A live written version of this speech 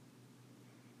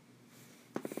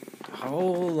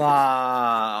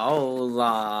Hola,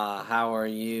 hola, how are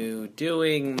you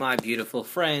doing, my beautiful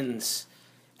friends?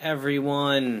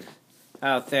 Everyone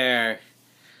out there,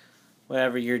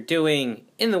 whatever you're doing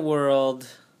in the world,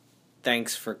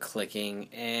 thanks for clicking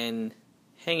and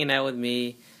hanging out with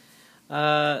me.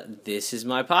 This is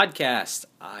my podcast.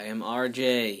 I am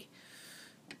RJ.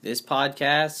 This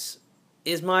podcast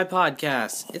is my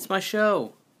podcast. It's my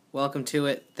show. Welcome to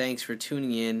it. Thanks for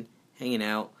tuning in, hanging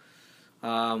out.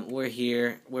 We're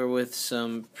here. We're with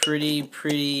some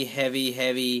pretty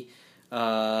heavy,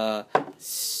 high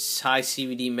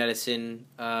CBD medicine,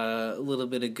 a little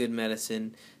bit of good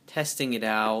medicine, testing it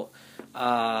out.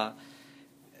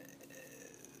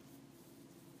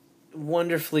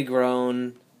 Wonderfully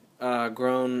grown for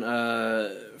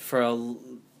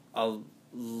a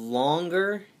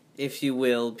longer, if you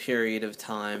will, period of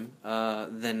time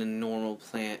than a normal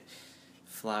plant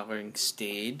flowering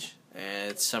stage.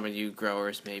 And some of you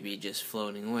growers may be just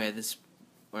floating away at this,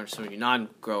 or some of you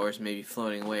non-growers may be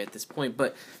floating away at this point.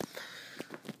 But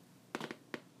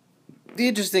the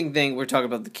interesting thing, we're talking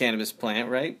about the cannabis plant,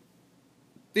 right?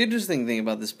 The interesting thing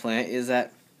about this plant is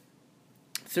that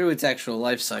through its actual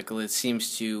life cycle, it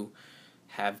seems to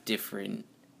have different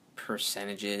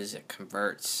percentages. It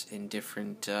converts in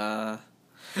different, into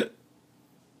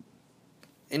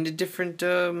different.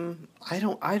 I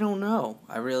don't know.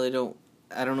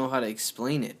 I don't know how to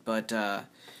explain it, but the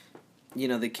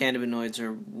cannabinoids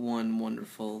are one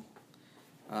wonderful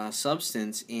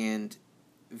substance and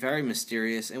very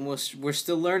mysterious, and we're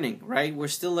still learning, right? We're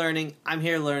still learning. I'm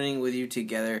here learning with you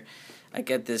together. I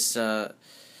get this,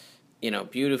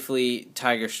 beautifully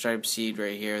tiger stripe seed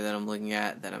right here that I'm looking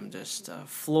at, that I'm just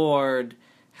floored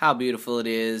how beautiful it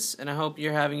is, and I hope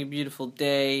you're having a beautiful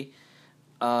day.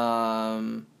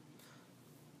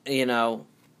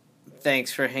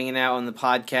 Thanks for hanging out on the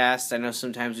podcast. I know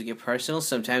sometimes we get personal,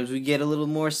 sometimes we get a little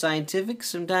more scientific,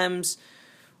 sometimes,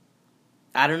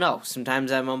 I don't know,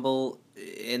 sometimes I mumble,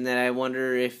 and then I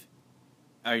wonder if,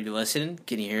 are you listening?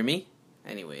 Can you hear me?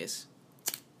 Anyways.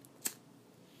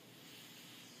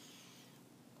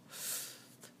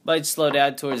 Might slow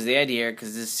down towards the end here,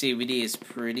 because this CBD is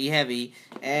pretty heavy,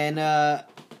 and,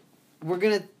 we're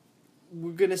gonna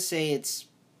say it's,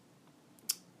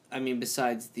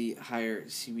 besides the higher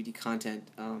CBD content,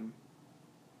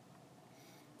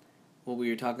 what we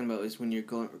were talking about is when you're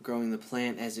growing the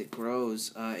plant as it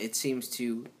grows, it seems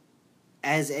to,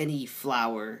 as any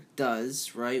flower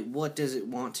does, right? What does it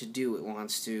want to do? It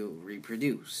wants to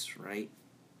reproduce, right?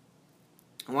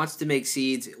 It wants to make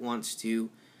seeds. It wants to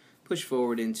push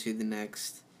forward into the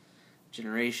next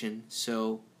generation.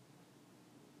 So,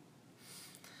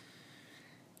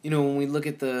 when we look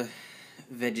at the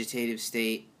vegetative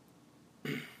state,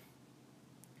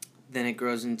 then it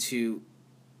grows into,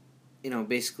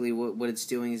 basically what it's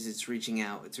doing is it's reaching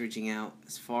out. It's reaching out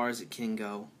as far as it can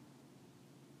go.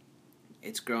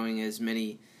 It's growing as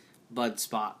many bud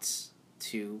spots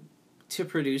to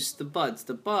produce the buds.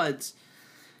 The buds,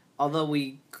 although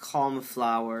we call them a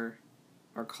flower,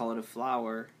 or call it a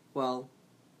flower, well,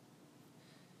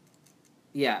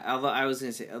 yeah,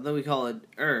 although we call it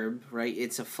herb, right,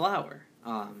 it's a flower.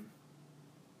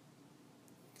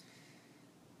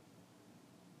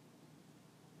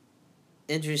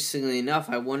 Interestingly enough,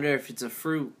 I wonder if it's a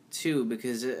fruit too,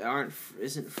 because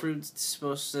isn't fruit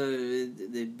supposed to,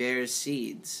 it bears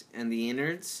seeds and the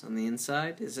innards on the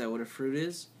inside? Is that what a fruit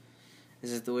is?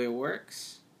 Is it the way it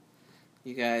works?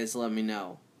 You guys let me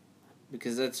know,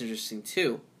 because that's interesting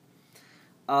too.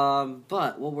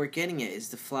 But what we're getting at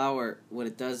is the flower. What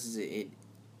it does is it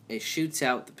shoots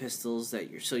out the pistils that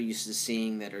you're so used to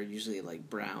seeing, that are usually like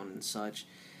brown and such,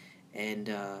 and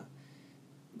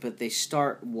but they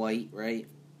start white, right?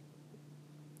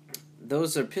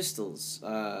 Those are pistils,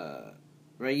 right?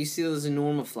 You see those in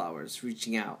normal flowers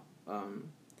reaching out.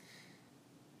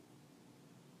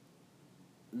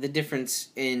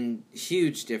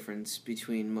 Huge difference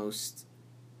between most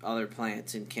other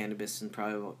plants and cannabis, and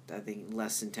probably about, I think,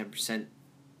 less than 10%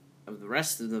 of the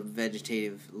rest of the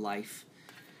vegetative life.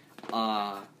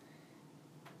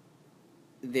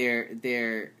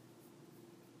 They're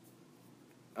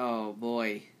oh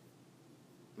boy,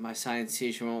 my science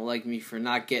teacher won't like me for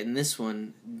not getting this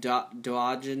one.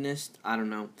 Dogenist? I don't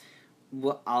know.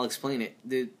 Well, I'll explain it.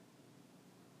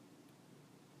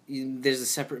 There's a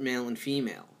separate male and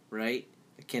female, right?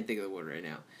 I can't think of the word right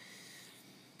now.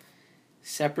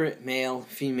 Separate male,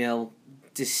 female,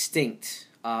 distinct.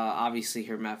 Obviously,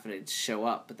 hermaphrodites show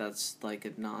up, but that's like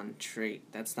a non-trait.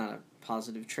 That's not a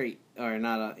positive trait, or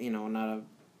not a.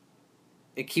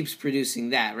 It keeps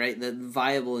producing that, right? The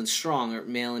viable and strong are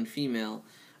male and female.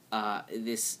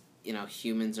 This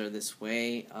humans are this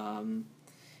way,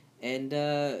 and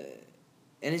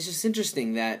it's just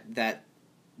interesting that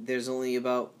there's only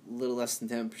about a little less than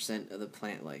 10% of the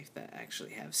plant life that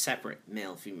actually have separate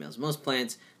male and females. Most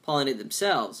plants pollinate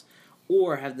themselves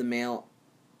or have the male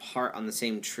part on the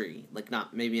same tree, like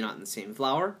maybe not in the same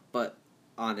flower, but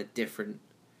on a different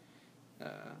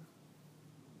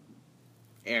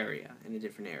area,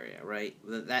 right?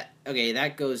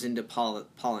 That goes into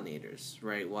pollinators,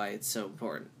 right? Why it's so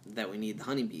important that we need the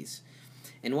honeybees,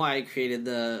 and why I created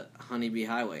the Honeybee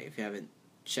Highway. If you haven't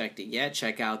checked it yet,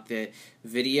 check out the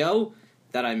video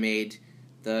that I made,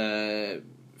 the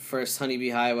first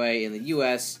Honeybee Highway in the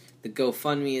U.S. The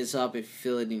GoFundMe is up. If you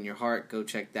feel it in your heart, go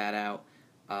check that out.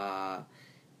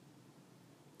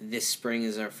 This spring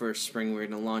is our first spring. We're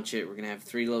going to launch it. We're going to have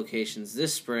 3 locations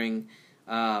this spring.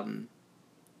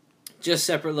 Just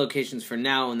separate locations for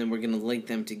now, and then we're going to link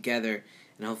them together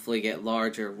and hopefully get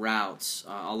larger routes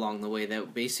along the way.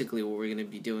 That basically what we're going to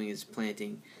be doing is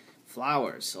planting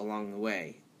flowers along the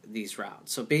way, these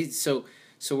routes. So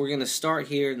we're going to start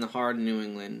here in the heart of New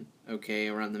England, okay,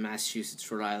 around the Massachusetts,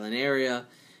 Rhode Island area,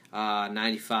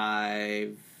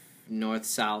 95 north,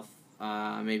 south,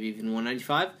 maybe even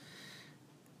 195.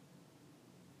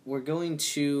 We're going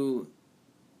to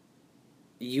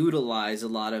utilize a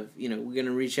lot of, we're going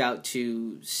to reach out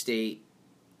to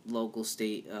local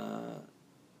state,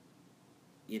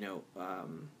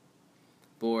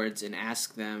 boards and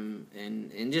ask them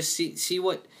and just see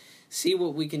what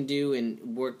we can do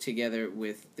and work together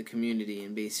with the community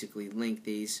and basically link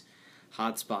these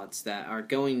hotspots that are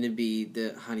going to be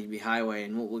the Honeybee Highway.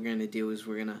 And what we're going to do is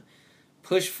we're going to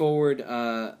push forward,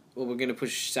 we're going to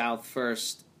push south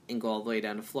first and go all the way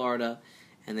down to Florida,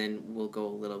 and then we'll go a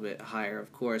little bit higher,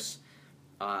 of course,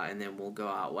 and then we'll go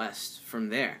out west from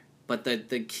there. But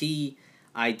the key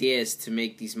idea is to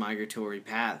make these migratory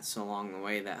paths along the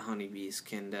way that honeybees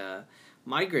can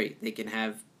migrate. They can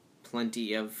have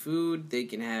plenty of food. We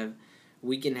can have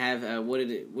what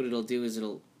it'll do is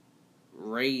it'll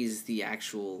raise the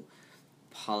actual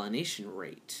pollination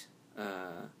rate.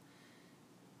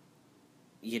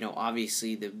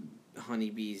 Obviously the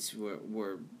honeybees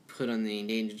were put on the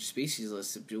endangered species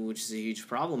list, which is a huge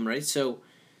problem, right? So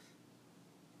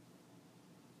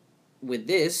with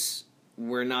this,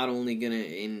 we're not only going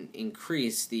to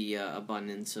increase the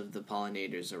abundance of the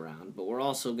pollinators around, but we're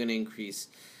also going to increase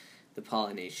the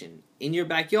pollination in your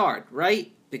backyard,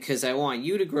 right? Because I want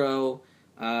you to grow,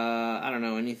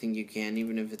 anything you can,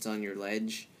 even if it's on your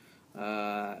ledge.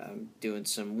 I'm doing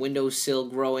some windowsill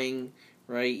growing,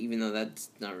 right? Even though that's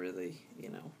not really,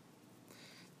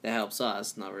 that helps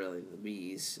us, not really the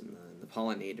bees and the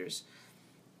pollinators.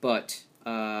 But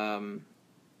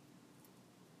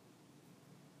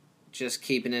just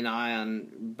keeping an eye on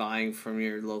buying from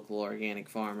your local organic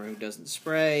farmer who doesn't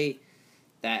spray.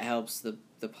 That helps the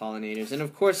pollinators. And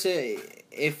of course,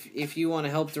 if you want to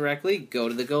help directly, go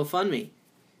to the GoFundMe.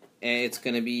 It's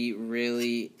going to be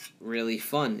really, really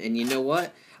fun. And you know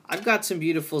what? I've got some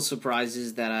beautiful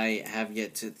surprises that I have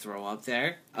yet to throw up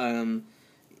there.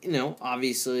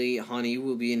 Obviously honey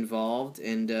will be involved,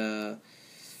 and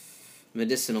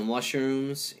medicinal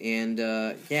mushrooms, and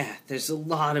there's a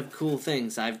lot of cool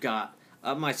things I've got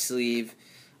up my sleeve.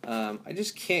 I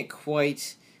just can't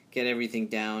quite get everything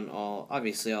down all at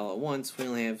once. We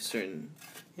only have certain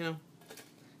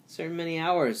many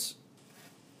hours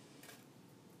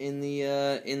in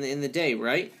the day,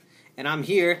 right? And I'm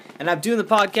here, and I'm doing the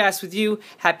podcast with you.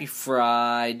 Happy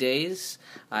Fridays.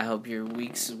 I hope your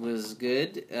weeks was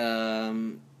good.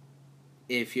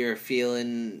 If you're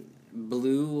feeling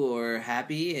blue or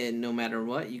happy, and no matter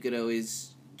what, you could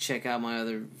always check out my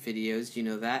other videos. You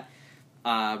know that.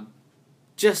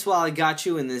 Just while I got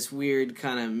you in this weird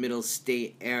kind of middle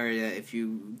state area, if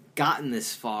you've gotten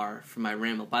this far from my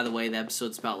ramble, by the way, the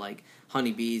episode's about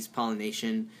honeybees,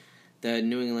 pollination, the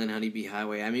New England Honeybee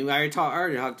Highway. I mean, I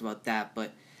already talked about that,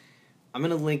 but I'm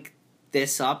going to link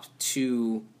this up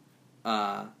to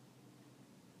how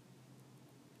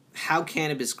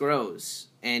cannabis grows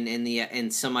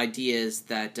and some ideas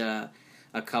that a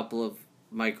couple of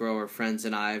my grower friends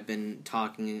and I have been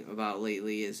talking about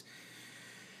lately is,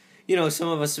 some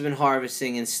of us have been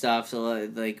harvesting and stuff, so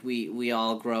we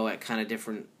all grow at kind of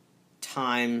different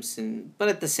times, but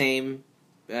at the same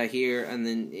here and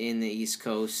then in the East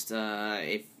Coast.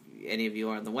 If any of you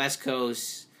are on the West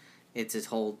Coast, it's a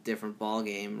whole different ball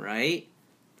game, right?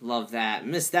 Love that.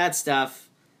 Miss that stuff.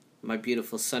 My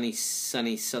beautiful sunny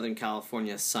Southern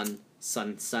California sun.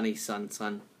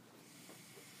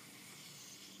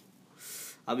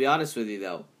 I'll be honest with you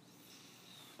though.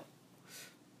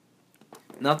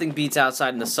 Nothing beats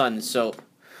outside in the sun. So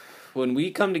when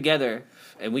we come together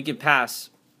and we can pass,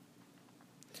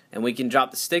 and we can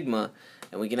drop the stigma,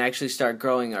 and we can actually start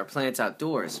growing our plants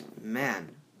outdoors,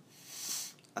 man,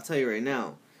 I'll tell you right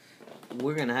now,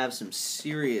 we're going to have some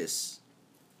serious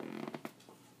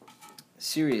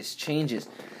changes.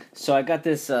 So I got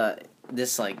this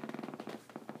like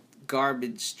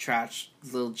garbage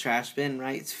little trash bin,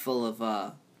 right? It's full of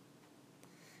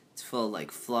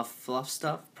like fluff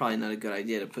stuff. Probably not a good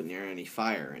idea to put near any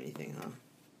fire or anything, huh?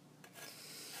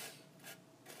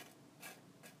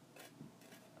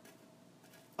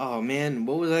 Oh man,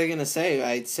 what was I gonna say?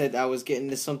 I said I was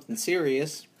getting to something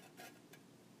serious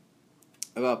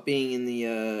about being in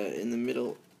the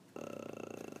middle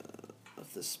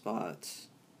of the spots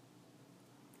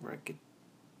where I could.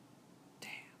 Damn.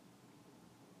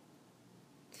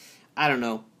 I don't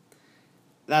know.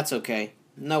 That's okay.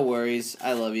 No worries.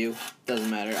 I love you.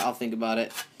 Doesn't matter. I'll think about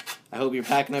it. I hope you're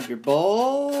packing up your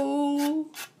bowl,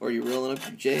 or you're rolling up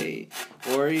your J,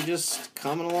 or you're just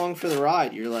coming along for the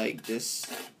ride. You're like,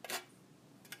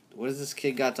 what has this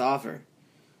kid got to offer?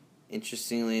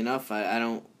 Interestingly enough, I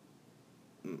don't,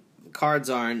 the cards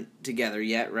aren't together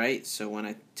yet, right? So when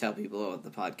I tell people about the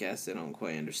podcast, they don't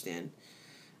quite understand.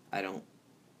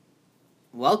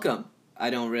 Welcome. I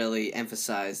don't really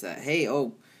emphasize that, hey,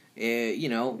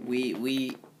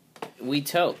 we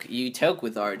toke. You toke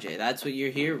with RJ. That's what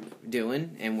you're here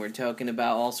doing, and we're talking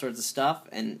about all sorts of stuff,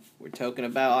 and we're talking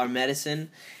about our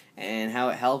medicine and how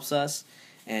it helps us,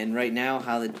 and right now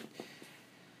how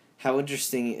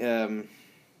interesting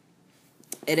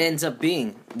it ends up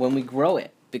being when we grow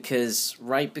it. Because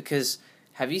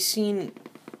have you seen?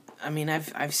 I mean,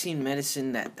 I've seen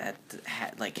medicine that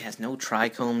has no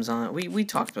trichomes on it. We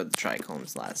talked about the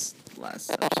trichomes last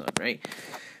episode, right?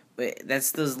 But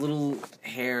that's those little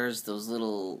hairs, those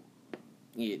little,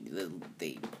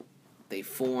 they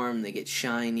form, they get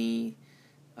shiny,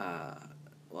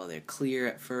 they're clear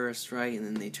at first, right? And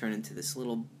then they turn into this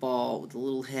little ball with a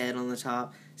little head on the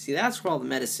top. See, that's where all the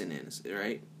medicine is,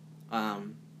 right?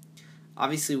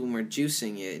 Obviously, when we're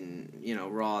juicing it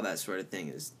and, raw, that sort of thing,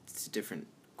 it's a different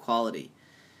quality.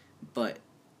 But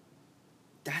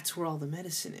that's where all the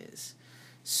medicine is.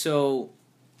 So,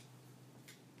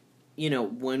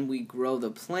 when we grow the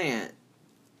plant,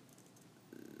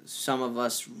 some of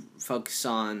us focus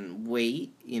on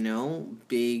weight,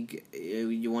 big,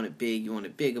 you want it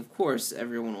big. Of course,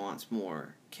 everyone wants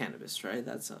more cannabis, right?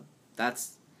 That's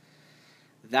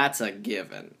a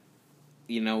given.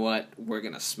 You know what? We're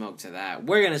going to smoke to that.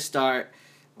 We're going to start,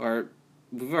 or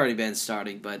we've already been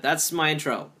starting, but that's my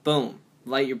intro. Boom.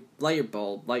 Light your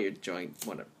bowl, light your joint,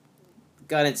 whatever.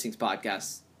 Gut Instincts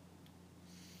Podcast.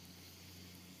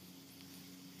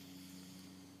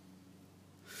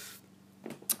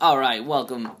 All right,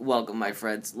 welcome, my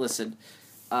friends. Listen,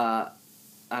 I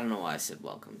don't know why I said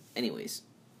welcome. Anyways,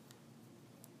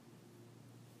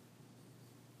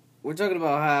 we're talking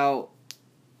about how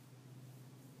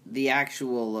the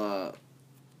actual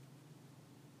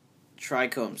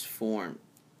trichomes form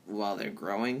while they're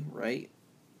growing, right?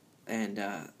 And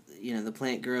the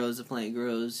plant grows,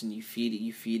 and you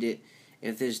feed it.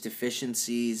 If there's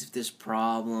deficiencies, if there's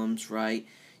problems, right?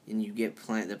 And you get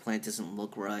the plant doesn't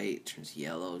look right, turns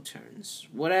yellow, turns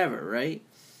whatever, right?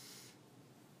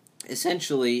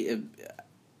 Essentially,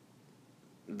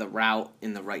 the route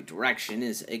in the right direction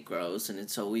is it grows, and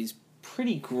it's always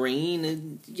pretty green,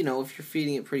 and, if you're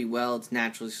feeding it pretty well, it's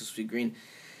naturally supposed to be green.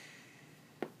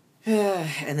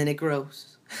 And then it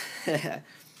grows.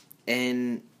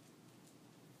 And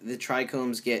the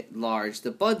trichomes get large,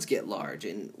 the buds get large,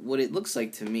 and what it looks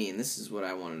like to me, and this is what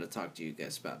I wanted to talk to you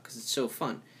guys about, because it's so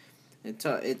fun.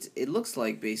 It looks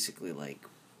like, basically, like,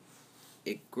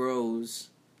 it grows,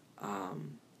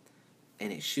 and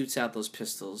it shoots out those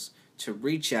pistils to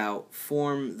reach out,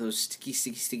 form those sticky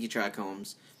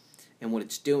trichomes, and what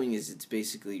it's doing is it's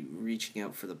basically reaching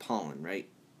out for the pollen, right?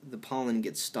 The pollen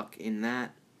gets stuck in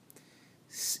that,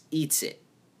 eats it,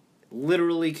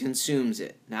 literally consumes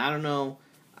it. Now, I don't know,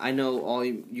 I know all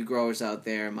you growers out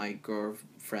there, my grower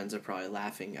friends are probably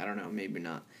laughing, I don't know, maybe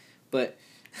not, but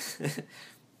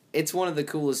it's one of the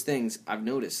coolest things I've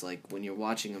noticed, like, when you're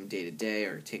watching them day to day,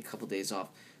 or take a couple days off,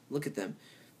 look at them.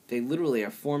 They literally are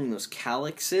forming those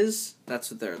calyxes. That's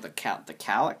what they're, the calyx.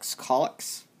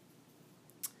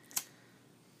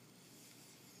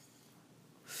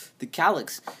 The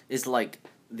calyx is like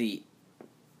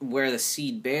where the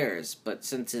seed bears, but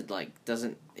since it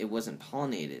wasn't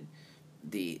pollinated,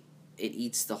 it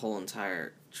eats the whole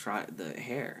entire the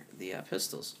hair, the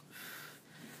pistils.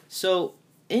 So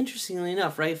interestingly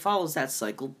enough, right, it follows that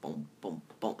cycle, boom, boom,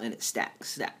 boom, and it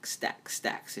stacks,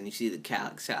 and you see the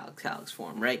calyx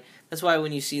form, right? That's why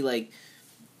when you see, like,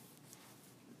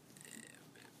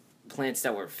 plants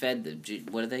that were fed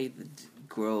what are they? The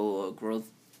growth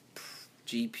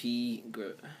GP.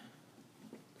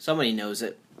 Somebody knows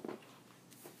it.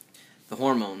 The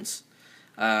hormones,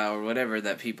 or whatever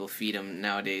that people feed them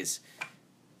nowadays.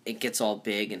 It gets all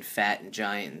big and fat and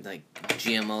giant, and like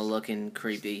GMO looking,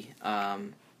 creepy.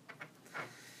 That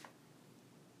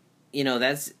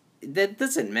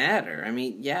doesn't matter. I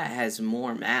mean, yeah, it has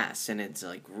more mass, and it's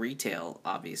like retail.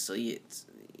 Obviously,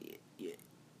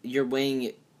 you're weighing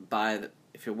it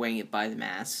if you're weighing it by the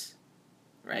mass,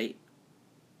 right?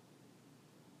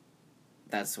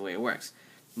 That's the way it works.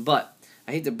 But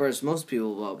I hate to burst most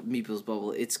people's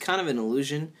bubble. It's kind of an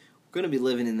illusion. We're going to be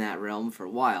living in that realm for a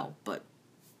while, but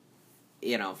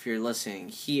if you're listening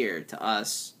here to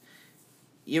us,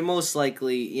 you're most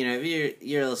likely, if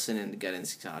you're listening to Gut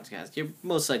Instinct Podcast, you're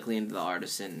most likely into the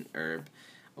artisan herb,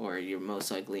 or you're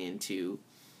most likely into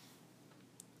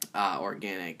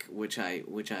organic, which I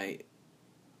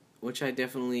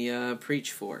definitely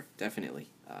preach for, definitely,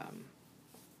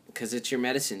 because it's your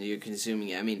medicine. You're consuming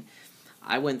it. I mean,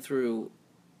 I went through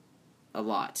a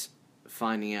lot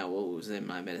finding out what was in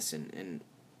my medicine, and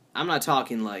I'm not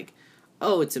talking like,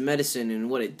 oh, it's a medicine and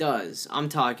what it does. I'm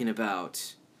talking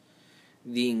about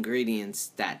the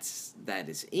ingredients that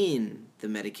is in the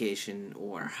medication,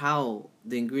 or how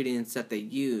the ingredients that they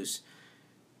use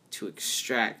to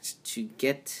extract to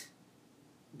get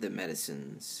the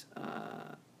medicines,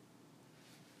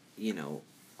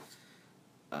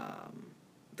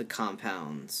 the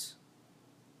compounds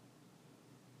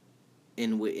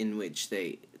in which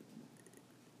they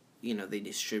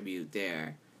distribute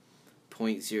their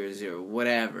 0.00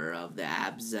 whatever of the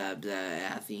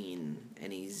athine,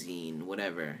 enezine,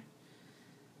 whatever.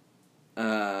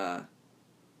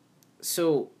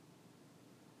 So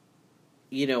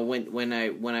when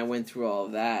I went through all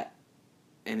of that,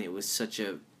 and it was such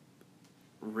a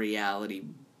reality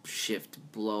shift,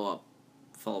 blow up,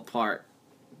 fall apart,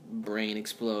 brain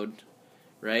explode,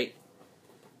 right?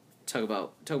 Talk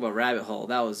about rabbit hole.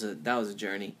 That was a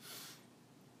journey.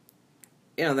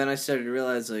 Then I started to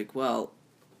realize, like, well,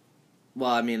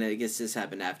 I mean, I guess this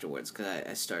happened afterwards, because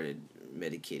I started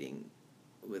medicating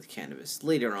with cannabis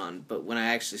later on, but when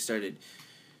I actually started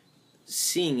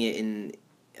seeing it in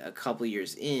a couple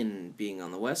years in, being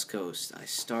on the West Coast, I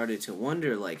started to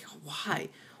wonder, like,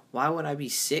 why would I be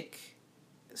sick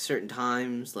certain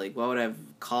times? Like, why would I have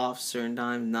coughs certain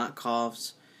times, not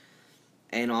coughs?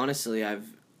 And honestly,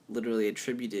 I've literally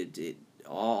attributed it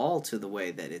all to the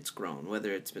way that it's grown,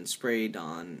 whether it's been sprayed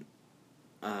on,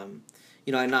 I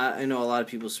know a lot of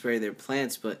people spray their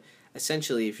plants, but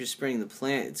essentially, if you're spraying the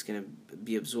plant, it's going to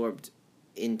be absorbed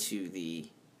into the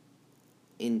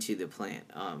plant.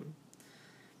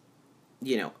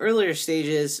 Earlier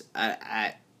stages,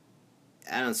 I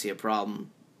don't see a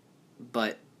problem,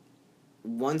 but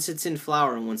once it's in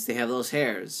flower and once they have those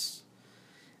hairs,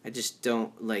 I just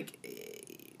don't like.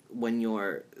 When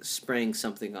you're spraying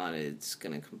something on it, it's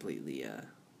going to completely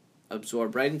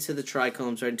absorb right into the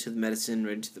trichomes, right into the medicine,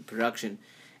 right into the production,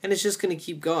 and it's just going to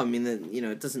keep going. I mean,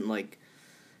 it doesn't like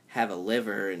have a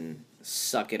liver and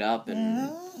suck it up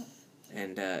and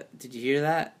did you hear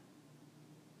that?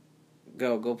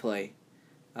 Go play.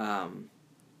 I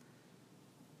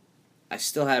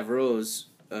still have Rose.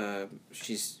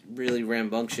 She's really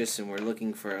rambunctious, and we're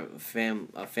looking for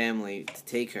a family to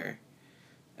take her.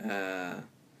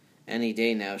 Any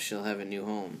day now, she'll have a new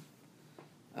home.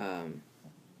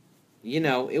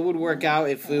 It would work out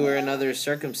if we were in other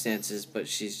circumstances, but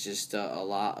she's just a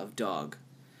lot of dog.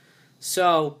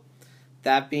 So,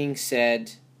 that being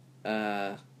said,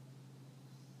 I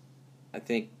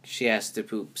think she has to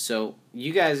poop. So,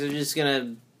 you guys are just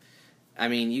gonna... I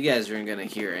mean, you guys aren't gonna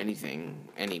hear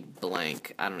any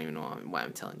blank. I don't even know why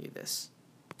I'm telling you this.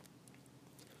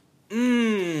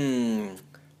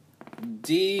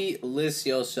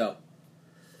 Delicioso.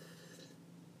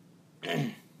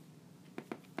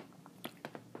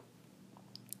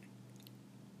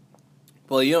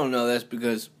 Well, you don't know this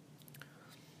because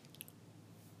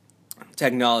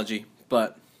technology,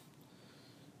 but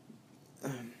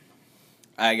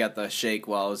I got the shake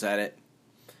while I was at it.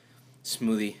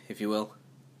 Smoothie, if you will.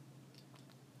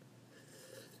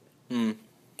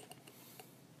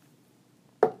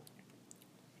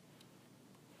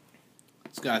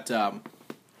 It's got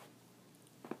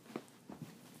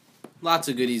lots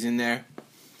of goodies in there.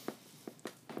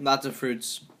 Lots of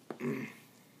fruits.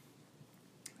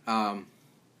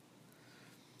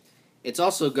 It's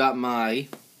also got my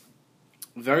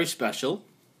very special,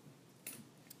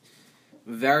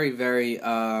 very, very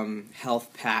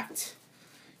health-packed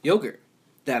yogurt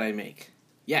that I make.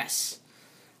 Yes.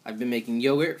 I've been making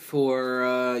yogurt for,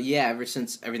 ever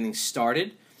since everything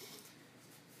started.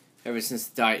 ever since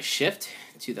the diet shift,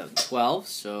 2012.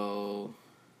 So,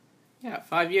 yeah,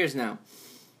 5 years now.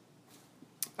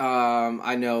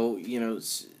 I know,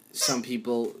 some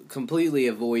people completely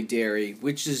avoid dairy,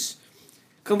 which is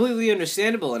completely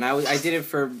understandable. And I did it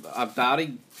for about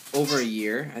over a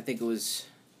year. I think it was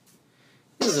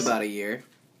about a year.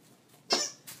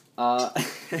 You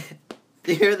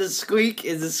hear the squeak?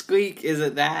 Is the squeak? Is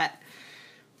it that?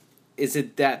 Is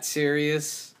it that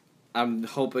serious? I'm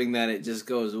hoping that it just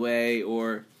goes away,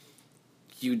 or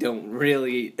you don't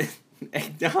really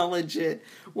acknowledge it.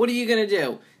 What are you gonna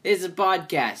do? It's a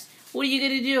podcast. What are you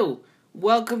gonna do?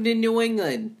 Welcome to New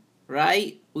England,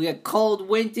 right? We got cold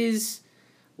winters.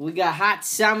 We got hot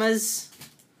summers.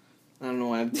 I don't know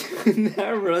why I'm doing that.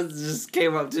 Everyone just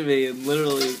came up to me and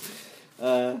literally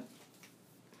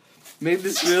made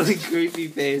this really creepy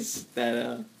face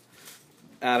that,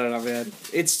 I don't know, man.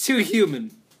 It's too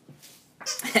human.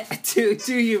 too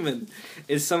human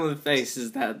is some of the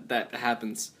faces that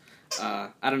happens.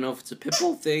 I don't know if it's a pit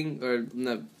bull thing or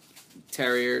the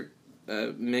terrier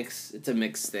mix. It's a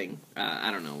mixed thing.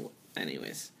 I don't know.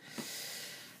 Anyways.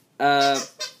 I'm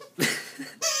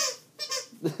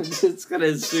just gonna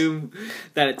assume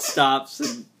that it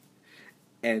stops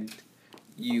and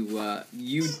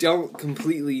you don't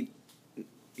completely,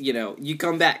 you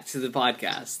come back to the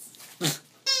podcast.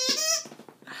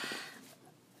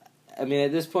 I mean,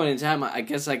 at this point in time, I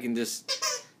guess I can just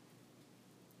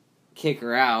kick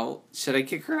her out. Should I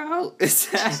kick her out? Is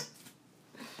that...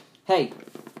 Hey,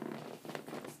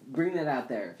 bring that out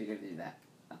there if you're gonna do that.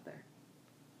 Out there.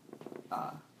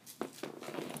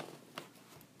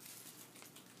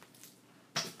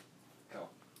 Go.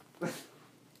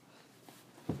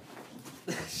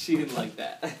 She didn't like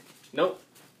that. Nope.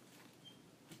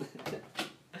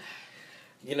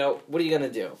 What are you gonna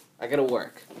do? I gotta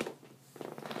work.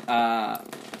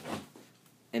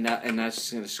 And that's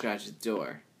just gonna scratch the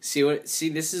door. See,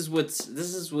 this is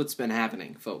what's been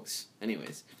happening, folks.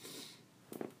 Anyways.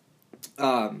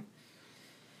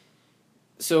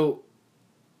 So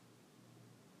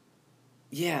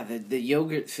yeah, the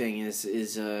yogurt thing is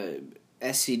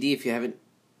SCD. If you haven't,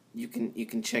 you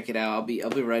can check it out. I'll be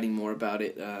writing more about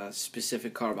it.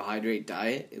 Specific carbohydrate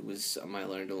diet. It was something I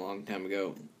learned a long time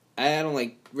ago. I don't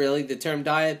like really the term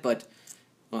diet, but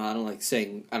I don't like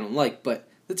saying I don't like, but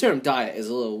the term diet is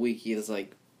a little weak. It's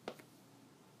like,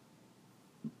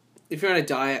 if you're on a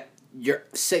diet, you're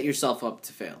set yourself up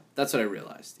to fail. That's what I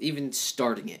realized, even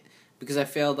starting it. Because I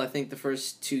failed, I think, the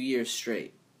first 2 years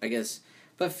straight, I guess.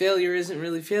 But failure isn't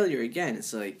really failure. Again,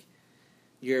 it's like,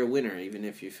 you're a winner even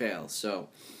if you fail. So,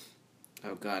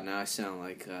 oh God, now I sound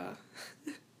like, yeah,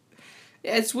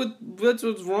 that's what's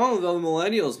wrong with all the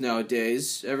millennials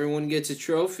nowadays. Everyone gets a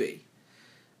trophy.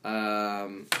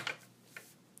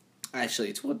 Actually,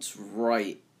 it's what's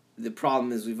right. The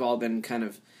problem is we've all been kind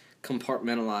of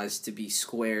compartmentalized to be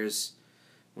squares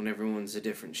when everyone's a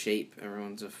different shape.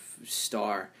 Everyone's a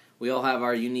star. We all have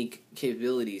our unique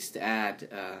capabilities to add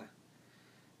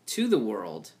to the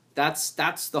world. That's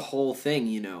the whole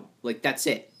thing, Like, that's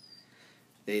it.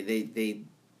 They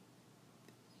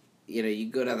you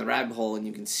go down the rabbit hole and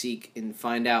you can seek and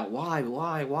find out why.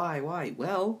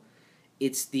 Well,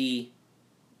 it's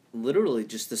literally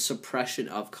just the suppression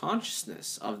of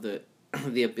consciousness, of the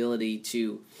ability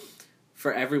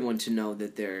for everyone to know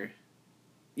that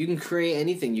you can create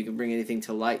anything, you can bring anything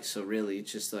to light. So really,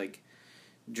 it's just like,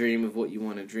 dream of what you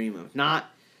want to dream of. Not,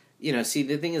 see,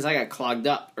 the thing is, I got clogged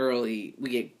up early. We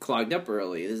get clogged up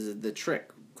early. This is the trick.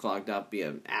 Clogged up, be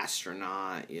an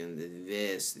astronaut,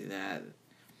 this, that.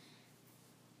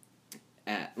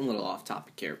 A little off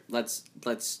topic here. Let's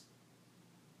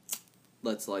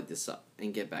light this up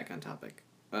and get back on topic.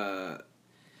 The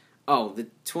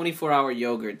 24-hour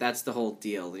yogurt, that's the whole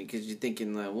deal. Because you're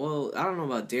thinking, well, I don't know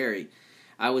about dairy.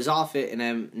 I was off it, and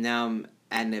I'm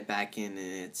adding it back in,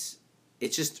 and it's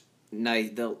just nice.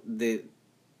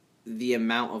 The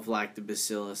amount of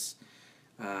lactobacillus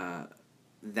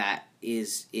that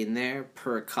is in there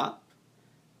per cup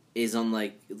is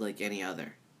unlike any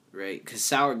other, right? Because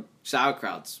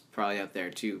sauerkraut's probably up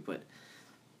there too, but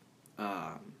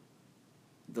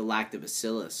the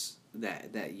lactobacillus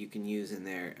that you can use in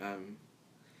there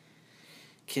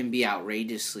can be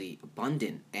outrageously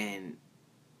abundant. And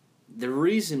the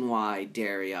reason why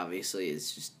dairy obviously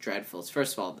is just dreadful is,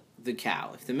 first of all, the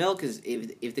cow. If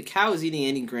the cow is eating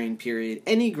any grain period,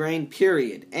 hear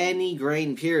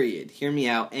me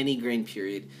out, any grain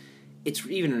period, it's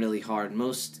even really hard.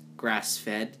 Most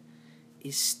grass-fed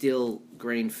is still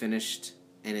grain finished,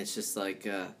 and it's just like,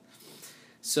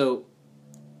 so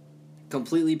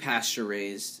completely pasture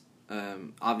raised.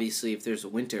 Obviously, if there's a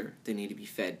winter, they need to be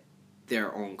fed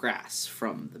their own grass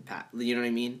from the you know what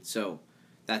I mean? So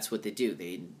that's what they do.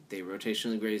 They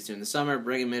rotationally graze during the summer,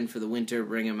 bring them in for the winter,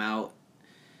 bring them out,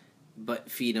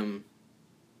 but feed them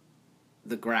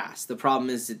the grass. The problem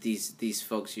is that these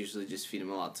folks usually just feed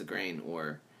them lots of grain,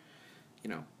 or,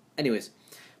 anyways,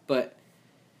 but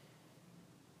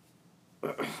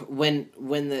when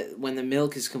the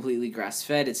milk is completely grass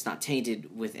fed, it's not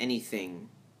tainted with anything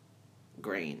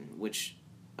grain, which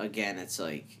again, it's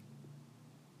like,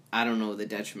 I don't know the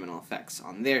detrimental effects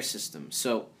on their system.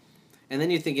 So, and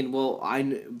then you're thinking, well,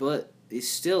 but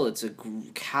it's a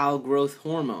cow growth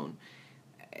hormone.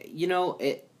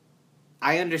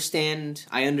 I understand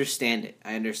it.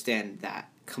 I understand that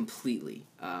completely.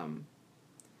 And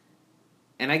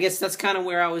I guess that's kind of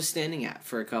where I was standing at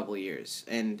for a couple of years.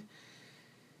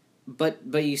 But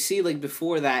you see, like,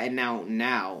 before that and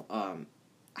now,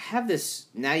 I have this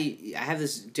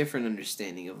different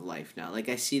understanding of life now. Like,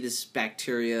 I see this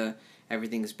bacteria,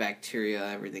 everything is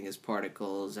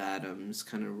particles, atoms,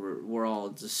 kind of, we're all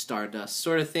just stardust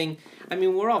sort of thing. I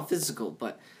mean, we're all physical,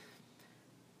 but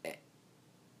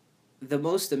the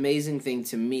most amazing thing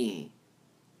to me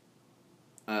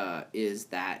is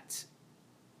that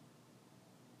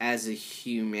as a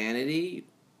humanity,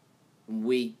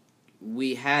 we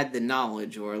had the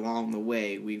knowledge, or along the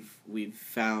way we've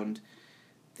found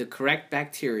the correct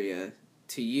bacteria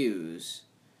to use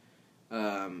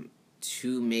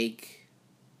to make,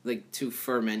 like, to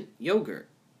ferment yogurt.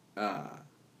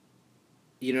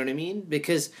 You know what I mean?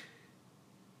 Because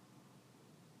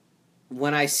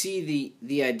when I see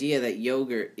the idea that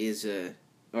yogurt is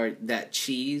or that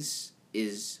cheese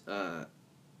is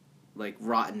like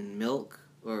rotten milk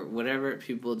or whatever,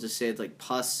 people just say it's like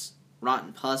pus,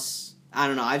 rotten pus. I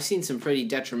don't know. I've seen some pretty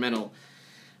detrimental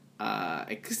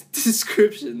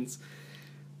descriptions,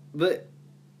 but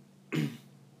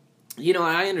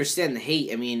I understand the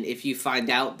hate. I mean, if you find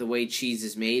out the way cheese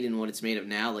is made and what it's made of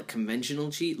now, like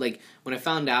conventional cheese, like when I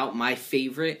found out my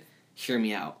favorite, hear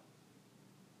me out,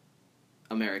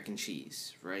 American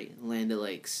cheese, right? Land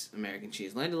O'Lakes American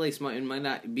cheese. Land O'Lakes might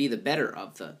not be the better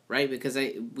of the, right? Because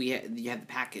you have the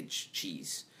packaged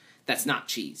cheese. That's not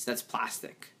cheese. That's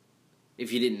plastic.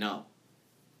 If you didn't know.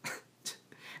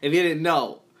 If you didn't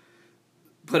know,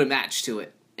 put a match to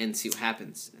it and see what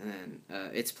happens. And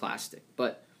then it's plastic.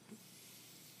 But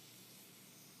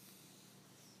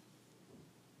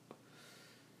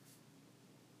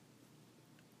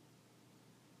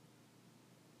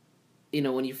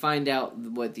when you find out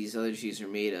what these other cheeses are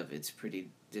made of, it's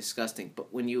pretty disgusting.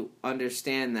 But when you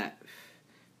understand that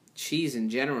cheese in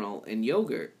general and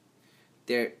yogurt,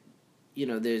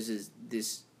 there's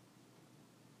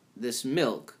this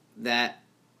milk that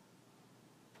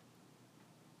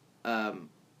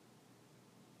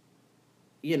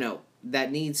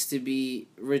that needs to be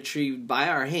retrieved by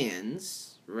our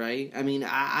hands, right? I mean,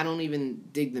 I don't even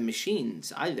dig the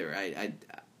machines either. I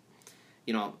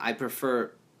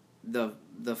prefer the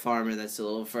farmer that's a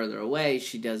little further away.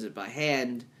 She does it by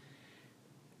hand.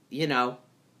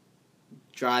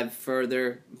 Drive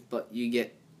further, but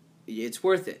it's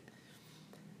worth it.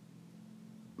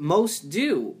 Most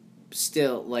do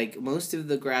still, like, most of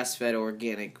the grass-fed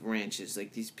organic ranches,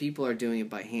 like, these people are doing it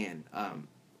by hand.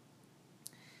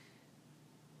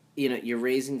 You're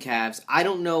raising calves. I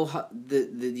don't know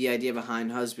the idea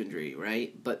behind husbandry,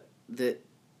 right? But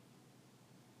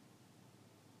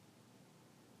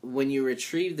when you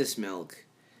retrieve this milk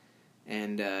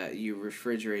and you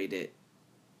refrigerate it,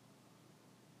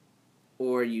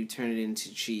 or you turn it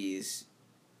into cheese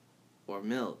or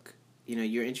milk,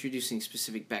 you're introducing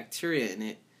specific bacteria in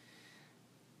it,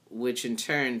 which in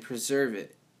turn preserve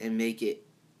it and make it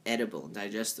edible and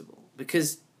digestible.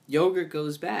 Because yogurt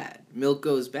goes bad, milk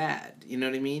goes bad, you know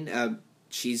what I mean?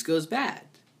 Cheese goes bad.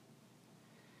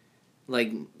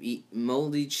 Like,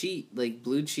 moldy cheese, like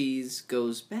blue cheese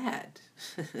goes bad.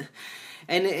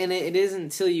 and it isn't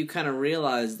until you kind of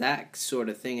realize that sort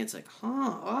of thing, it's like,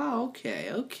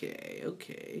 okay.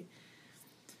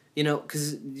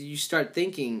 Because you start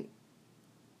thinking,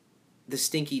 the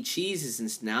stinky cheese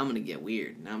is, now I'm going to get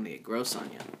weird. Now I'm going to get gross on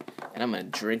you. And I'm going to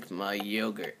drink my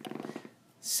yogurt.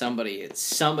 Somebody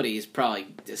is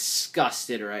probably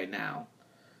disgusted right now.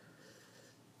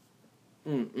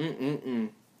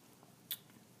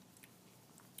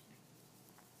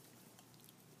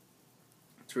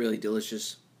 It's really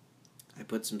delicious. I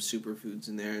put some superfoods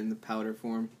in there in the powder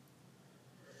form.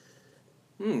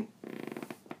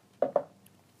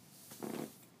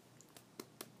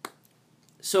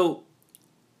 So,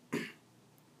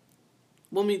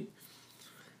 when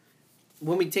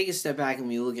we take a step back and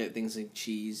we look at things like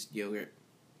cheese, yogurt,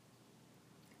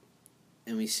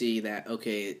 and we see that,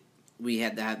 okay, we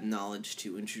had to have knowledge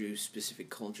to introduce specific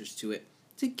cultures to it,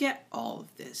 to get all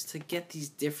of this, to get these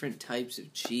different types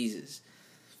of cheeses,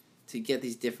 to get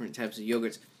these different types of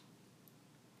yogurts.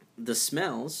 The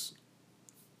smells,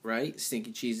 right?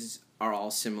 Stinky cheeses are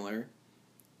all similar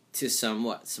to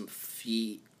some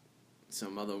feet,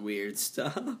 some other weird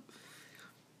stuff.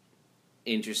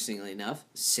 Interestingly enough,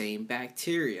 same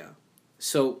bacteria.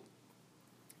 So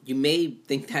you may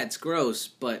think that's gross,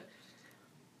 but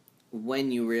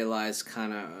when you realize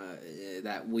kind of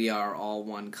that we are all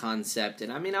one concept,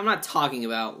 and I mean, I'm not talking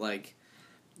about like,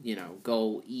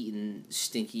 go eating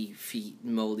stinky feet,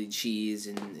 moldy cheese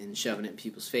and shoving it in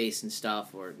people's face and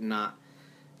stuff, or not.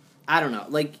 I don't know.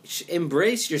 Like,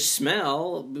 embrace your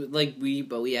smell. Like,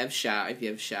 we have shower. If you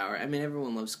have shower, I mean,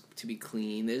 everyone loves to be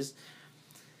clean.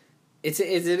 It's an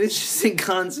interesting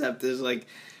concept. There's like,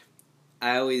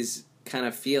 I always kind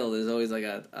of feel there's always like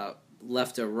a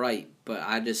left or right, but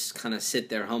I just kind of sit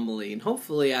there humbly, and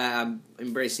hopefully I'm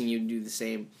embracing you to do the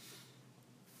same.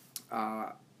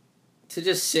 To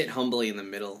just sit humbly in the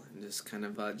middle and just kind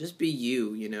of just be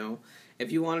you.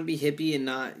 If you want to be hippie and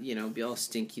not be all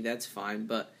stinky, that's fine.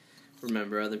 But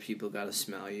remember, other people got to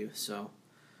smell you, so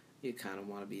you kind of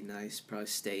want to be nice. Probably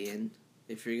stay in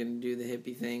if you're gonna do the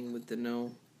hippie thing with the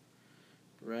no,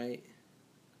 right?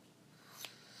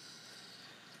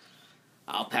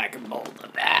 I'll pack a bowl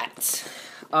of that.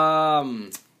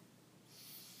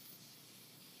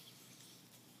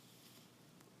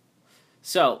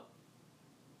 So,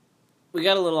 we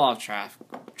got a little off track,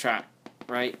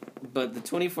 right? But the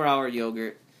 24-hour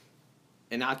yogurt,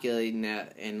 inoculating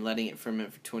that and letting it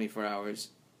ferment for 24 hours,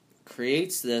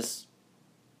 creates this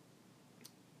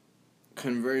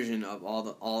conversion of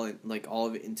all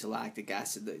of it into lactic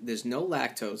acid. There's no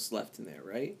lactose left in there,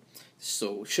 right?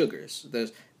 So sugars.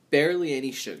 There's barely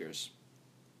any sugars.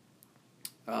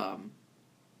 And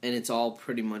it's all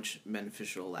pretty much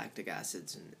beneficial lactic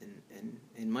acids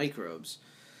and microbes.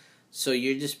 So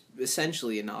you're just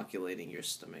essentially inoculating your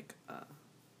stomach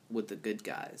with the good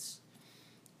guys.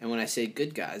 And when I say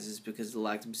good guys, it's because of the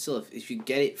lactobacillus. If you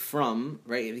get it from,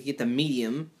 right, if you get the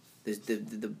medium,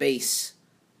 the base,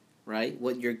 right,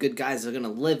 what your good guys are going to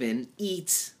live in,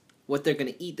 eat, what they're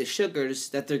going to eat, the sugars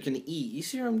that they're going to eat. You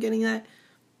see where I'm getting at?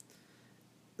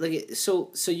 Like,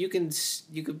 so you could,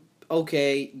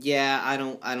 okay, yeah, I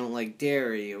don't like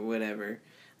dairy or whatever.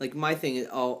 Like, my thing is,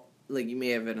 like, you may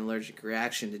have an allergic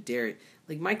reaction to dairy.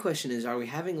 Like, my question is, are we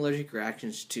having allergic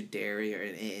reactions to dairy or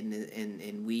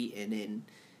and wheat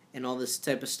and all this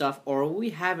type of stuff? Or are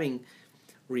we having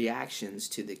reactions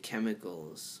to the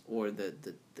chemicals or the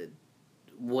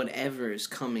whatever is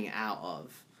coming out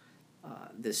of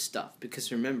this stuff?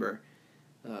 Because remember,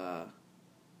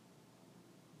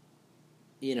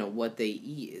 what they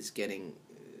eat is getting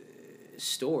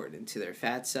stored into their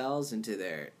fat cells, into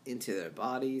their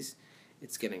bodies.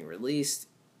 It's getting released.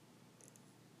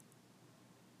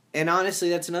 And honestly,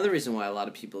 that's another reason why a lot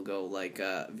of people go like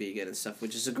vegan and stuff,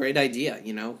 which is a great idea.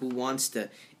 Who wants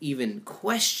to even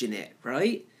question it,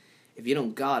 right? If you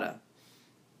don't gotta.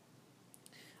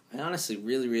 I honestly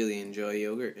really, really enjoy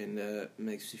yogurt, and it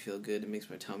makes me feel good. It makes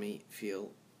my tummy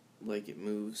feel like it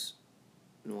moves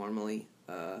normally.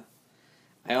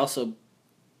 I also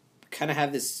kind of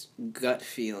have this gut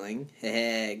feeling,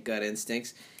 gut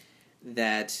instincts,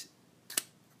 that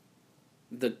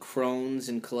the Crohn's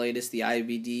and colitis, the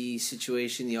IBD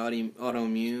situation, the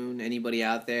autoimmune, anybody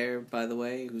out there, by the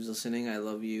way, who's listening, I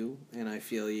love you, and I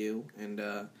feel you, and,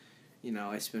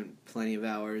 I spent plenty of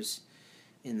hours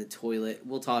in the toilet.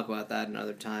 We'll talk about that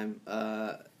another time,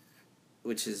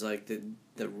 which is like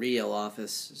the real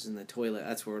office is in the toilet.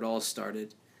 That's where it all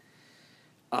started.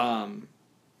 I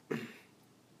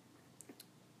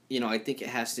think it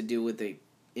has to do with the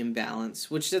imbalance,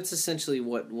 which that's essentially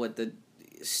what the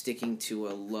sticking to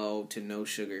a low to no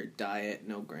sugar diet,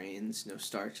 no grains, no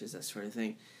starches, that sort of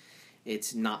thing.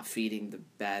 It's not feeding the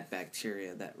bad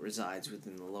bacteria that resides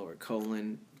within the lower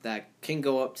colon that can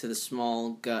go up to the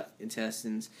small gut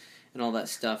intestines and all that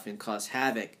stuff and cause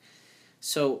havoc.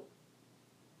 So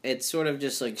it's sort of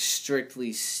just like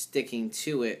strictly sticking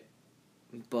to it,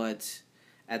 but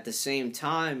at the same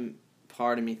time,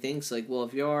 part of me thinks like, well,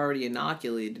 if you're already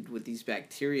inoculated with these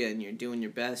bacteria and you're doing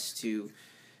your best to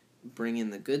bring in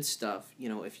the good stuff,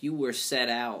 if you were set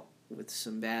out with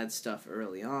some bad stuff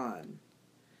early on,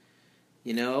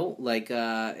 I've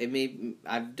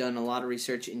done a lot of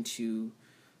research into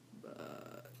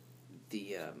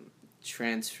the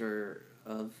transfer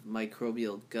of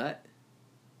microbial gut.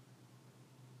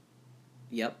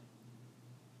 Yep.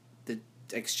 The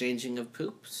exchanging of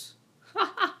poops.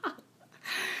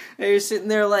 And you're sitting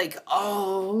there like,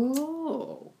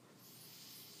 oh.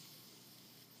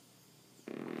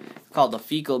 called a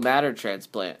fecal matter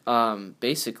transplant.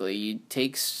 Basically,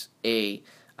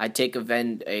 I take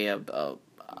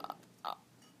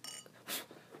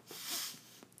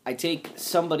I take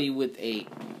somebody with a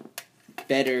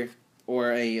better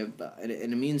or an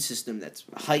immune system that's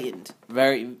heightened,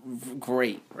 very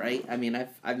great, right? I mean,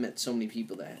 I've met so many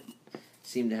people that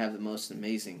seem to have the most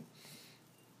amazing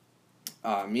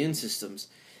immune systems,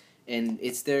 and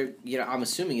it's their, I'm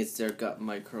assuming it's their gut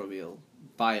microbial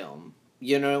biome.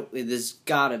 There's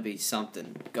gotta be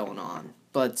something going on,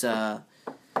 but so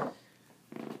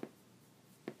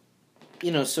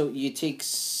you take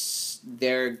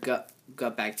their gut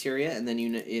bacteria, and then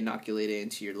you inoculate it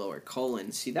into your lower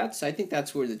colon. See, I think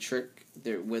that's where the trick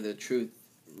there, where the truth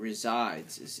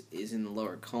resides, is in the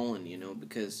lower colon.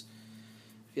 Because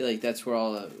I feel like that's where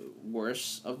all the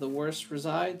worst of the worst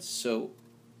resides. So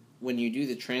when you do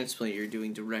the transplant, you're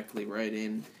doing directly right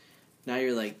in. Now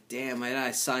you're like, damn, did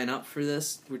I sign up for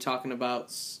this? We're talking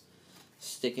about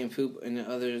sticking poop in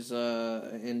others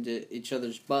into each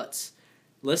other's butts.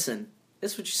 Listen.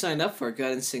 That's what you signed up for,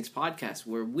 Gut Instincts Podcast,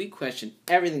 where we question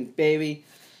everything, baby.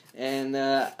 And,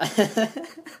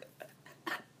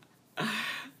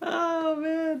 oh,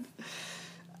 man.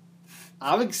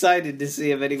 I'm excited to see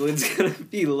if anyone's going to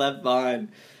be left behind.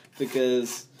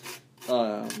 Because,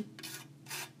 I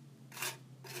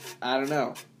don't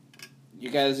know. You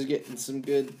guys are getting some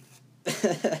good,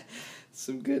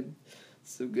 some good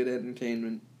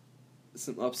entertainment.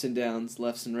 Some ups and downs,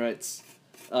 lefts and rights.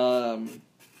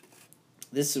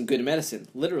 This is some good medicine.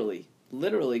 Literally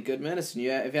good medicine.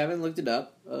 Yeah, if you haven't looked it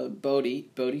up,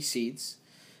 Bodhi seeds.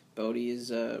 Bodhi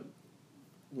is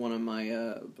one of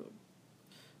my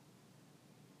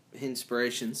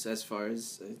inspirations as far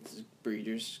as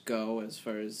breeders go. As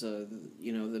far as the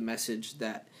message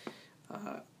that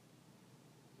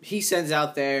he sends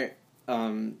out there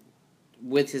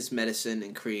with his medicine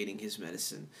and creating his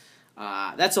medicine.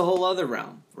 That's a whole other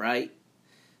realm, right?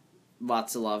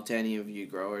 Lots of love to any of you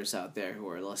growers out there who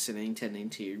are listening, tending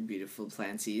to your beautiful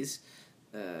planties.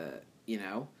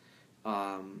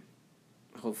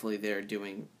 Hopefully they're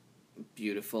doing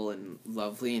beautiful and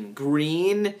lovely and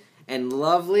green and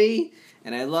lovely.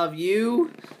 And I love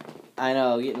you. I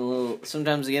know,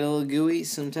 sometimes I get a little gooey,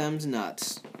 sometimes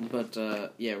not. But,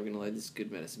 yeah, we're going to light this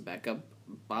good medicine back up.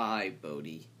 Bye,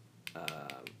 Bodhi.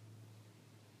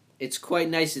 It's quite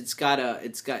nice. It's got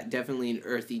definitely an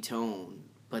earthy tone.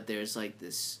 But there's like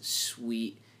this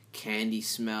sweet candy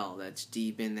smell that's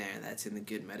deep in there. That's in the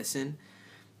good medicine.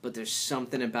 But there's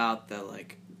something about the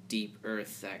like deep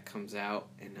earth that comes out,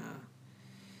 and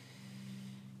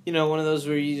one of those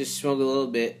where you just smoke a little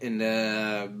bit and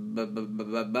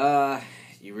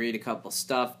you read a couple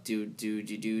stuff, do the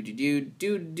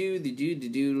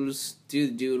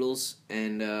doodles,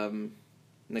 and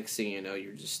next thing you know,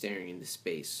 you're just staring into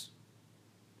space.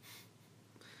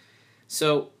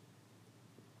 So.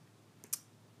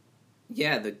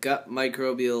 Yeah, the gut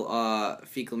microbial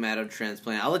fecal matter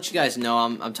transplant. I'll let you guys know.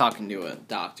 I'm talking to a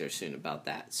doctor soon about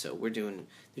that. So they're doing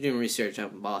research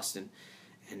up in Boston,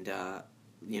 and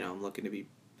I'm looking to be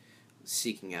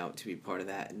seeking out to be part of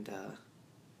that, and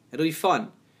it'll be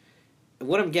fun.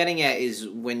 What I'm getting at is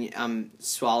when I'm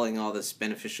swallowing all this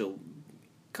beneficial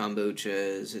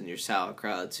kombuchas and your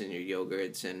sauerkrauts and your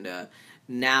yogurts and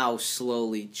now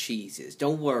slowly cheeses.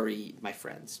 Don't worry, my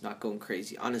friends. Not going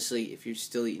crazy. Honestly, if you're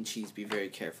still eating cheese, be very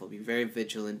careful. Be very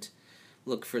vigilant.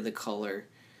 Look for the color.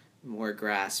 More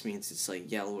grass means it's like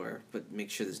yellower, but make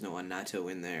sure there's no annatto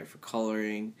in there for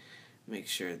coloring. Make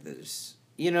sure there's,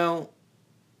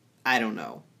 I don't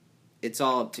know. It's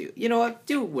all up to you. You know what?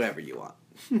 Do whatever you want.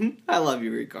 I love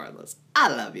you regardless. I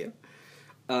love you.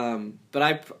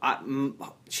 But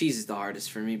cheese is the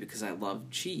hardest for me because I love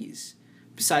cheese.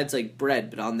 Besides, like, bread,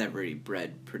 but I'll never eat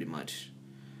bread, pretty much.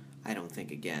 I don't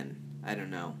think again. I don't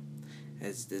know.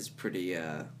 It's pretty,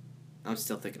 I'm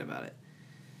still thinking about it.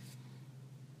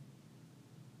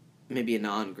 Maybe a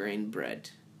non-grain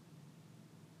bread.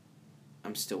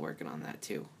 I'm still working on that,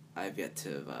 too. I've yet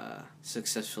to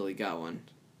successfully got one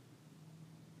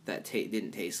that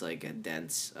didn't taste like a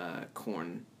dense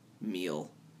corn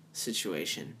meal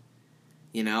situation.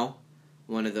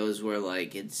 One of those where,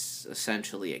 like, it's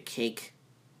essentially a cake.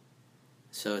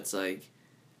 So it's like,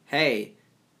 hey,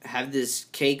 have this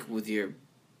cake with your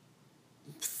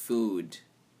food.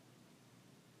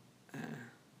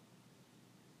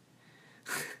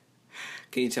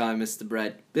 Can you tell I missed the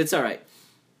bread? But it's alright.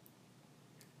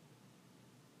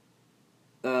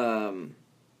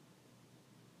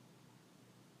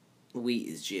 Wheat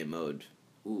is GMO'd.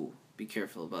 Ooh, be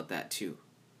careful about that too.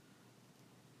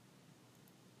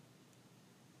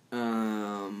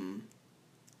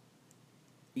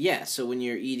 yeah, so when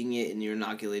you're eating it and you're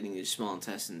inoculating your small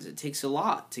intestines, it takes a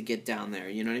lot to get down there.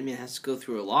 You know what I mean? It has to go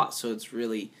through a lot, so it's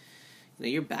really,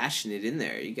 you're bashing it in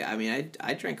there.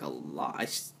 I drank a lot.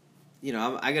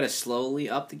 I got to slowly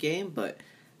up the game, but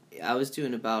I was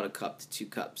doing about a cup to 2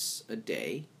 cups a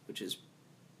day, which is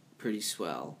pretty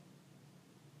swell.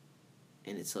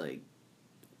 And it's like,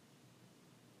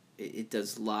 it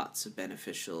does lots of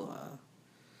beneficial,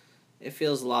 it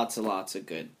feels lots of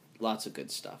good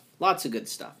stuff. Lots of good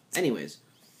stuff. Anyways.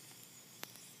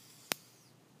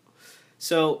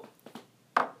 So,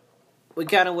 we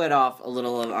kind of went off a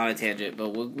little on a tangent, but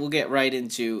we'll get right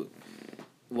into,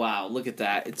 wow, look at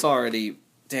that. It's already,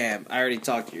 damn, I already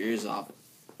talked your ears off.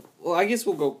 Well, I guess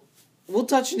we'll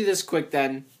touch into this quick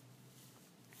then.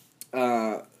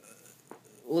 We'll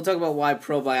talk about why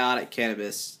probiotic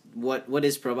cannabis. What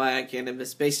is probiotic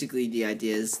cannabis? Basically, the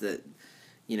idea is that,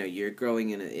 you're growing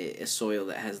in a soil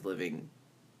that has living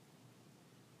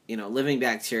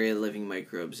bacteria, living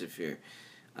microbes. If you're,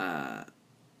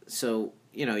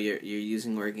 you're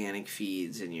using organic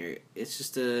feeds, and it's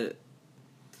just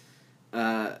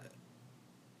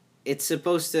it's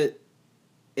supposed to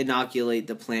inoculate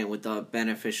the plant with the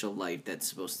beneficial life that's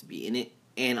supposed to be in it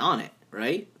and on it,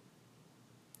 right?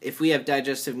 If we have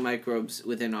digestive microbes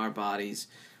within our bodies,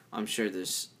 I'm sure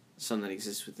there's some that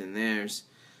exist within theirs.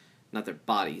 Not their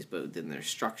bodies, but within their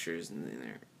structures and in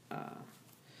their...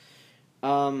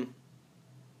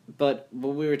 But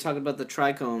we were talking about the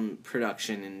trichome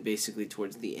production, and basically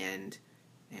towards the end,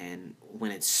 and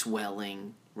when it's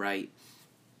swelling, right?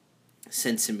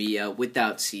 Sensimilla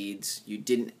without seeds. You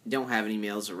don't have any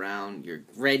males around. You're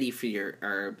ready for your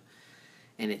herb,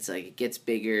 and it's like it gets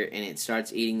bigger, and it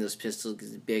starts eating those pistils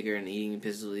because it's bigger, and eating the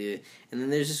pistils, and then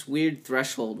there's this weird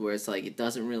threshold where it's like it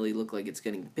doesn't really look like it's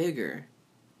getting bigger,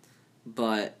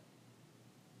 but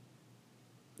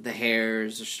the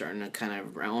hairs are starting to kind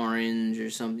of orange or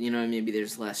something, maybe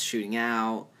there's less shooting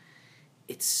out.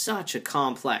 It's such a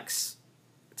complex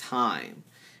time.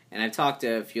 And I've talked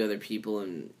to a few other people,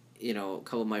 and, a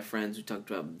couple of my friends who talked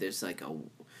about there's like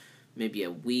maybe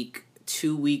a week,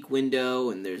 2-week window,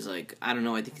 and there's like, I don't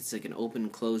know, I think it's like an open,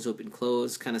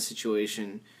 close kind of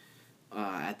situation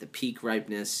at the peak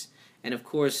ripeness. And of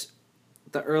course,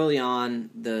 the early on,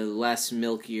 the less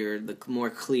milkier, the more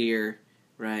clear,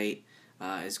 right,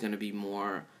 is going to be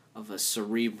more of a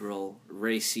cerebral,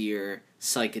 racier,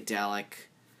 psychedelic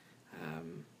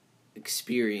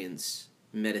experience,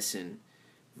 medicine,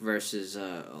 versus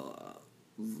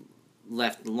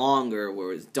left longer,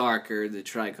 where it's darker, the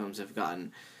trichomes have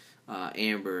gotten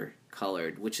amber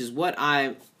colored, which is what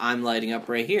I'm lighting up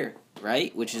right here,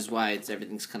 right? Which is why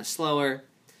everything's kind of slower.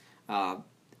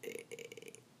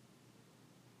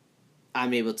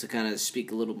 I'm able to kind of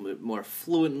speak a little bit more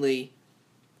fluently,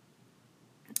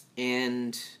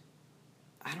 and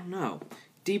I don't know,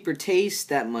 deeper taste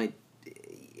that might.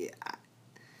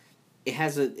 It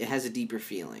has a deeper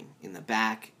feeling in the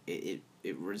back. It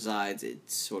resides.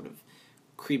 It sort of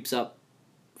creeps up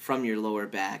from your lower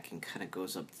back and kind of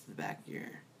goes up to the back of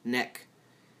your neck,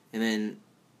 and then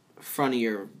front of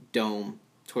your dome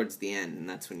towards the end, and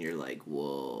that's when you're like,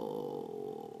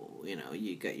 whoa,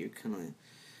 you got your kind of.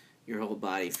 Your whole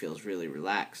body feels really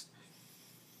relaxed.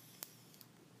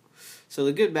 So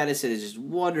the good medicine is just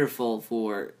wonderful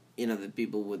for the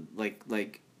people with like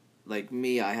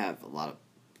me. I have a lot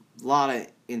of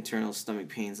internal stomach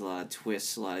pains, a lot of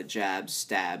twists, a lot of jabs,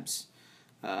 stabs.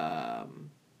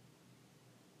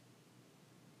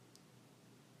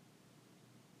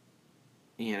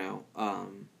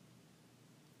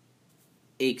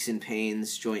 Aches and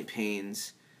pains, joint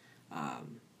pains.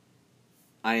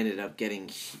 I ended up getting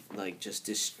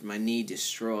my knee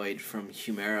destroyed from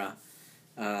Humira,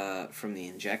 from the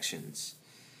injections.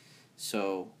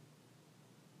 So,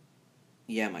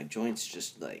 yeah, my joints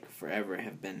just forever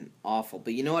have been awful.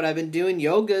 But you know what I've been doing?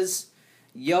 Yogas.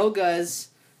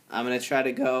 I'm gonna try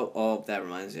to go. Oh, that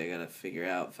reminds me. I gotta figure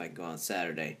out if I can go on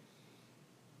Saturday.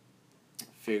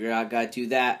 Gotta do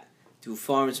that. Do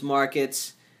farmers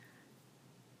markets.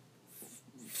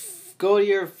 Go to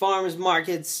your farmers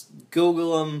markets,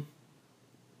 Google them,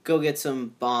 go get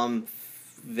some bomb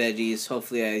veggies.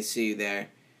 Hopefully I see you there.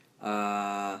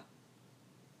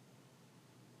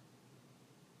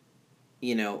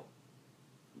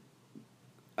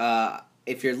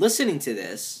 If you're listening to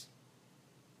this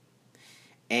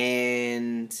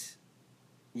and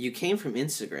you came from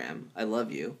Instagram, I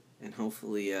love you. And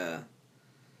hopefully, I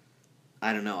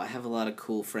don't know, I have a lot of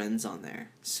cool friends on there.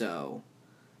 So...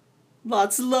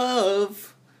 lots of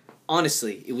love.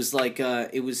 Honestly, it was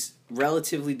it was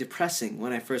relatively depressing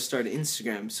when I first started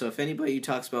Instagram. So if anybody who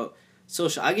talks about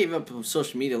I gave up on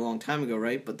social media a long time ago,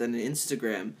 right? But then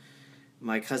Instagram,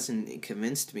 my cousin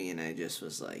convinced me, and I just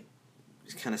was like,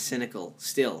 kind of cynical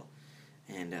still,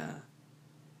 and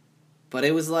but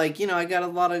it was like, I got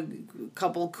a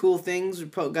couple cool things,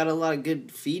 got a lot of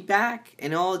good feedback,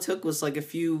 and all it took was like a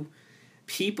few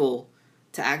people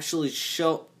to actually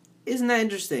show. Isn't that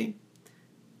interesting?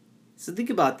 So think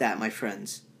about that, my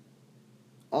friends.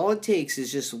 All it takes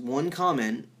is just one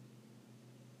comment,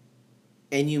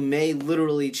 and you may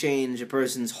literally change a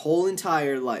person's whole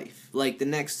entire life. Like the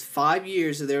next 5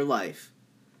 years of their life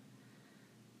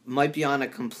might be on a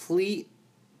complete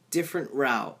different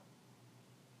route.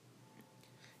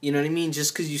 You know what I mean?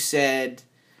 Just because you said,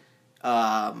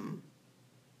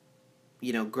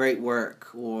 great work,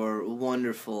 or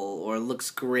wonderful, or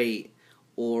looks great,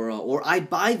 or I'd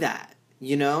buy that,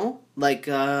 Like,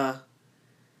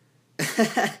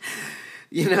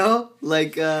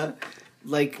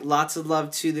 like lots of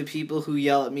love to the people who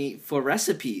yell at me for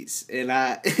recipes, and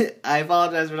I I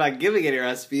apologize for not giving any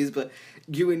recipes, but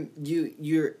you're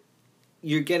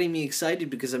getting me excited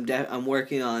because I'm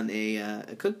working on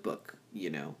a cookbook.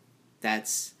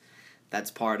 That's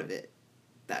part of it.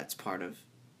 That's part of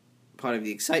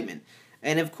the excitement,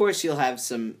 and of course you'll have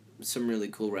some really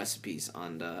cool recipes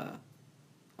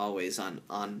always on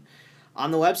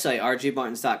the website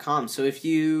rjmartins.com. So if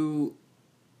you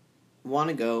want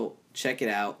to go check it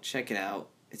out.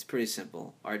 It's pretty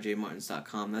simple.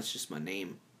 rjmartins.com. That's just my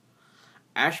name.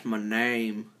 That's my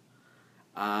name.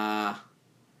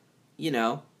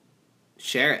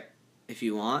 Share it if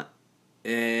you want.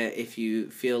 If you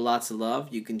feel lots of love,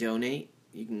 you can donate.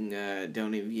 You can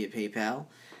donate via PayPal.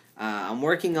 I'm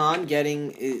working on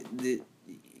getting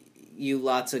you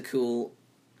lots of cool,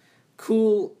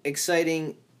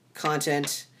 exciting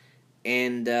content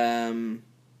and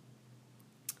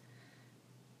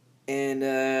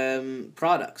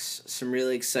products. Some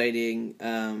really exciting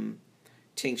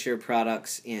tincture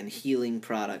products and healing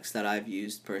products that I've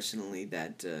used personally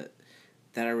that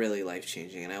are really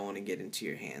life-changing, and I want to get into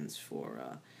your hands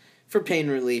for pain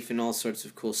relief and all sorts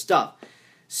of cool stuff.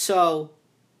 So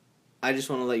I just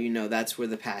want to let you know that's where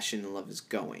the passion and love is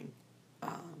going.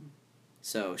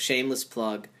 So shameless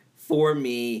plug for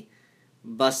me,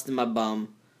 busting my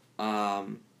bum.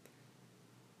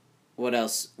 What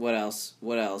else?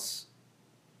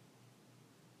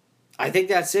 I think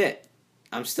that's it.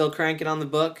 I'm still cranking on the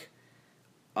book.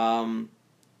 I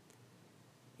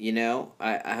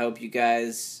hope you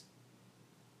guys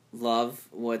love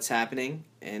what's happening.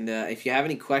 And if you have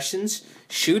any questions,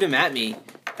 shoot them at me.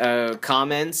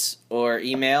 Comments or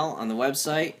email on the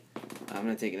website. I'm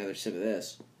going to take another sip of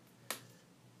this.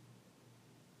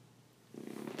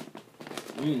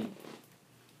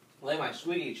 Lay my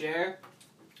sweetie chair.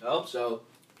 I hope so.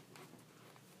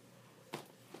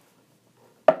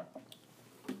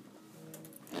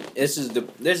 This is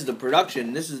the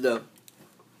production. This is what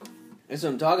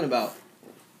I'm talking about.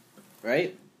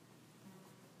 Right?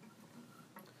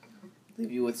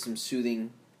 Leave you with something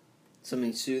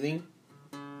soothing.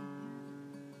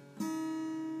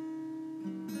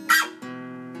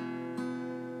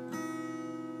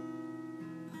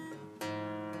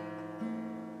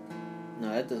 No,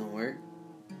 that doesn't work.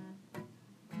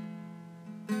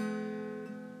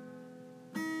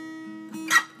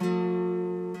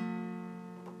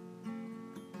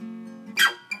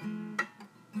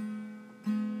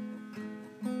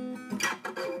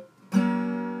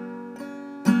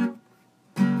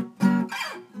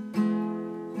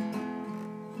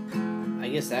 I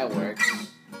guess that works.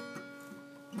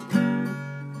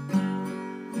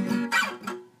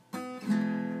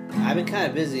 I've been kind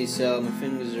of busy, so my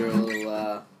fingers are a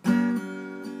little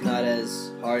not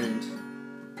as hardened.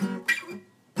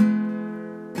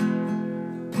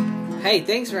 Hey,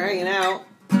 thanks for hanging out.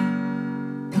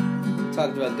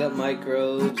 Talked about gut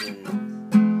microbes and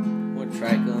more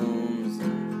trichomes.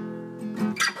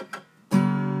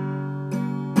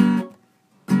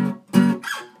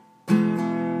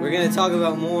 We're going to talk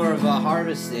about more of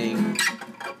harvesting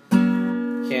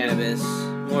cannabis,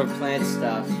 more plant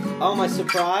stuff. Oh, my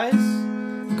surprise?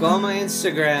 Go on my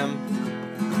Instagram.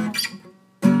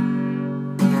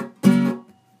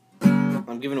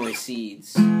 I'm giving away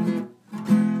seeds.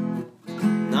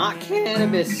 Not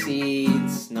cannabis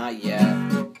seeds. Not yet.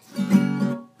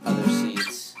 Other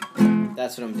seeds.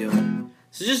 That's what I'm doing.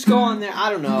 So just go on there. I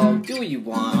don't know. Do what you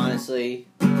want, honestly.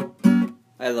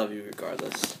 I love you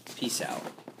regardless. Peace out.